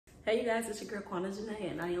Hey you guys, it's your girl Quana.Jena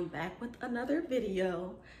and I am back with another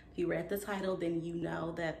video. If you read the title, then you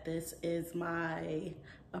know that this is my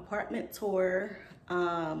apartment tour,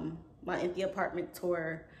 my empty apartment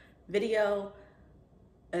tour video.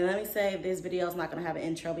 And let me say, this video is not gonna have an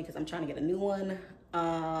intro because I'm trying to get a new one.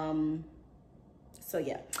 So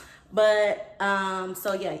yeah,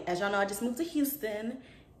 as y'all know, I just moved to Houston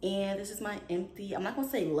and this is my empty, I'm not gonna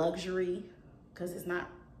say luxury because it's not,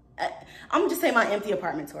 I'm just saying my empty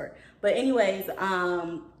apartment tour. But anyways,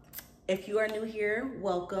 if you are new here,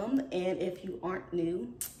 welcome. And if you aren't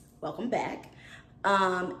new, welcome back.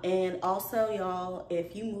 And also y'all,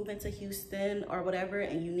 if you move into Houston or whatever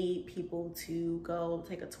and you need people to go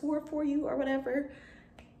take a tour for you or whatever,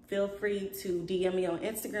 feel free to DM me on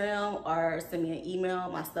Instagram or send me an email.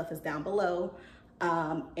 My stuff is down below.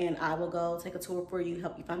 And I will go take a tour for you,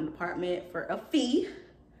 help you find an apartment for a fee.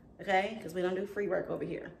 Okay, because we don't do free work over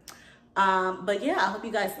here. But yeah, I hope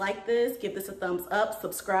you guys like this. Give this a thumbs up,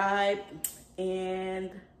 subscribe,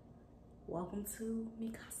 and welcome to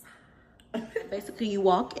mi casa. Basically, you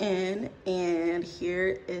walk in and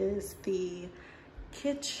here is the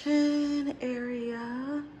kitchen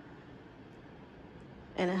area.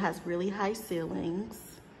 And it has really high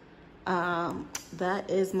ceilings.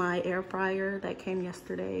 That is my air fryer that came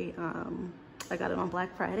yesterday. I got it on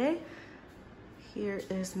Black Friday. Here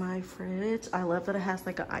is my fridge. I love that it has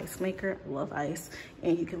like an ice maker. I love ice.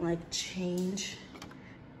 And you can like change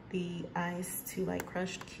the ice to like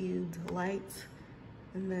crushed cubed light.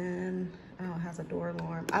 And then, oh, it has a door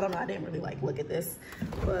alarm. I don't know, I didn't really like look at this,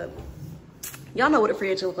 but y'all know what a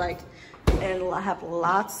fridge looks like. And I have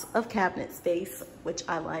lots of cabinet space, which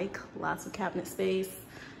I like, lots of cabinet space.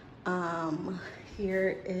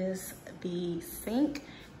 Here is the sink.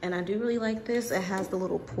 And I do really like this. It has the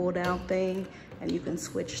little pull down thing and you can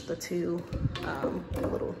switch the two, the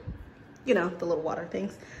little, you know, the little water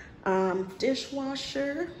things.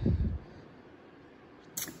 Dishwasher.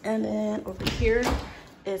 And then over here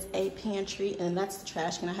is a pantry and that's the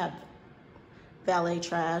trash can. I have valet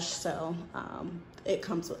trash. So it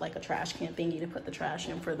comes with like a trash can thingy to put the trash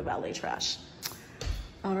in for the valet trash.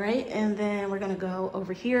 All right, and then we're gonna go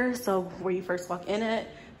over here. So where you first walk in it,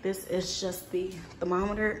 this is just the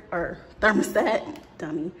thermometer or thermostat,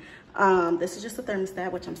 dummy. This is just a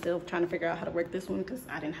thermostat, which I'm still trying to figure out how to work this one because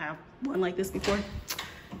I didn't have one like this before.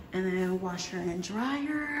 And then washer and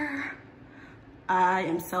dryer. I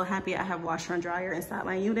am so happy I have washer and dryer inside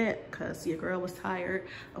my unit because your girl was tired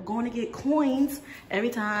of going to get coins every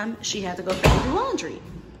time she had to go do laundry.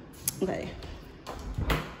 Okay,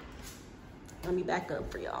 let me back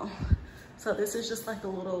up for y'all. So this is just like a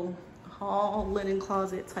little hall linen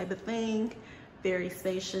closet type of thing, very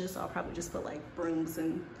spacious. I'll probably just put like brooms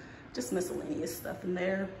and just miscellaneous stuff in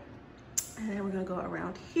there. And then we're gonna go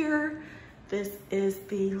around here. This is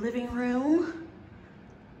the living room.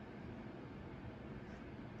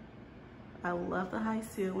 I love the high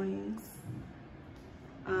ceilings.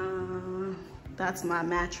 That's my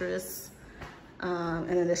mattress. And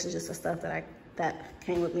then this is just the stuff that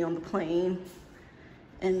came with me on the plane.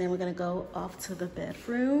 And then we're gonna go off to the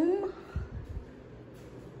bedroom.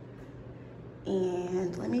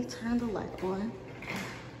 And let me turn the light on.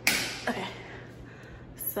 Okay,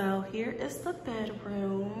 so here is the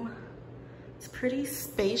bedroom. It's pretty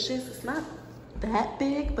spacious. It's not that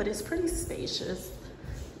big, but it's pretty spacious.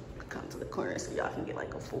 Come to the corner so y'all can get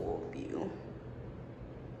like a full view.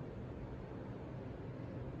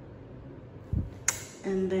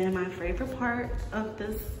 And then my favorite part of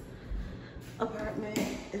this apartment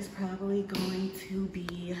is probably going to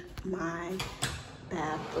be my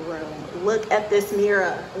bathroom. Look at this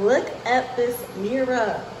mirror. Look at this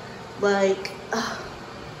mirror. Like,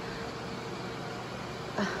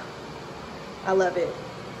 I love it.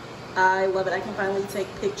 I love it. I can finally take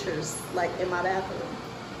pictures like in my bathroom.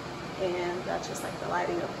 And that's just like the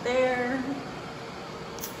lighting up there.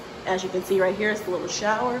 As you can see right here, it's a little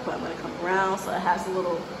shower, but I'm gonna come around. So it has a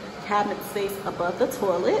little cabinet space above the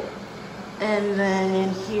toilet. And then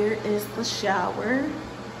here is the shower.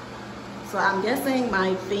 So I'm guessing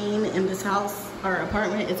my theme in this house or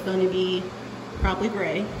apartment is going to be probably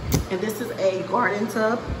gray. And this is a garden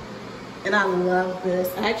tub. And I love this.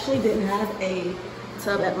 I actually didn't have a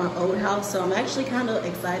tub at my old house. So I'm actually kind of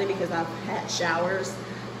excited because I've had showers.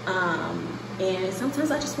 And sometimes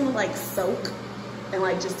I just want to like soak and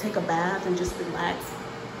like just take a bath and just relax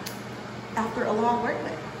after a long work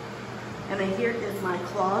day. And then here is my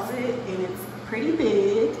closet and it's pretty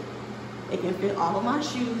big. It can fit all of my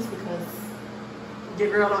shoes because your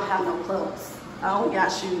girl don't have no clothes. I only got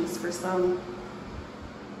shoes for some.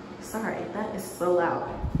 Sorry, that is so loud.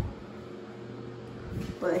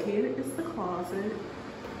 But here is the closet.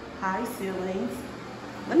 high ceilings.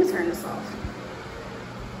 Let me turn this off.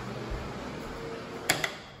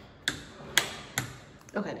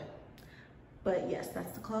 Okay. But yes,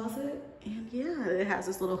 that's the closet. And yeah, it has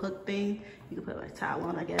this little hook thing. You can put like a towel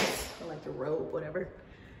on, I guess, or like your robe, whatever.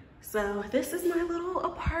 So this is my little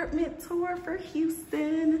apartment tour for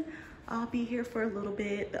Houston. I'll be here for a little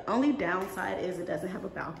bit. The only downside is it doesn't have a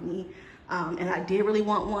balcony. And I did really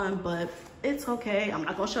want one, but it's okay. I'm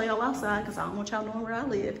not gonna show y'all outside because I don't want y'all knowing where I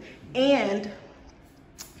live. And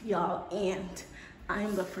y'all, I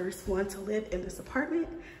am the first one to live in this apartment,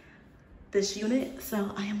 this unit.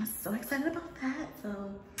 So I am so excited about that.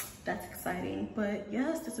 So that's exciting. But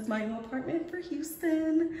yes, this is my new apartment for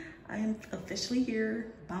Houston. I am officially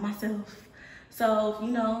here by myself. So,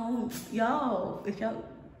 you know, y'all, if y'all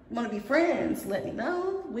want to be friends, let me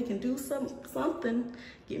know. We can do something.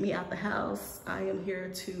 Get me out the house. I am here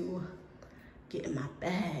to get in my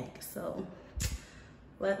bag. So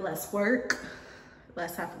let's work.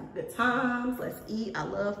 Let's have some good times. Let's eat. I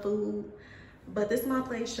love food. But this is my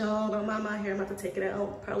place, y'all. Don't mind my hair. I'm about to take it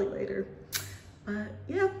out probably later. But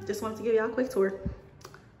yeah, just wanted to give y'all a quick tour.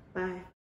 Bye.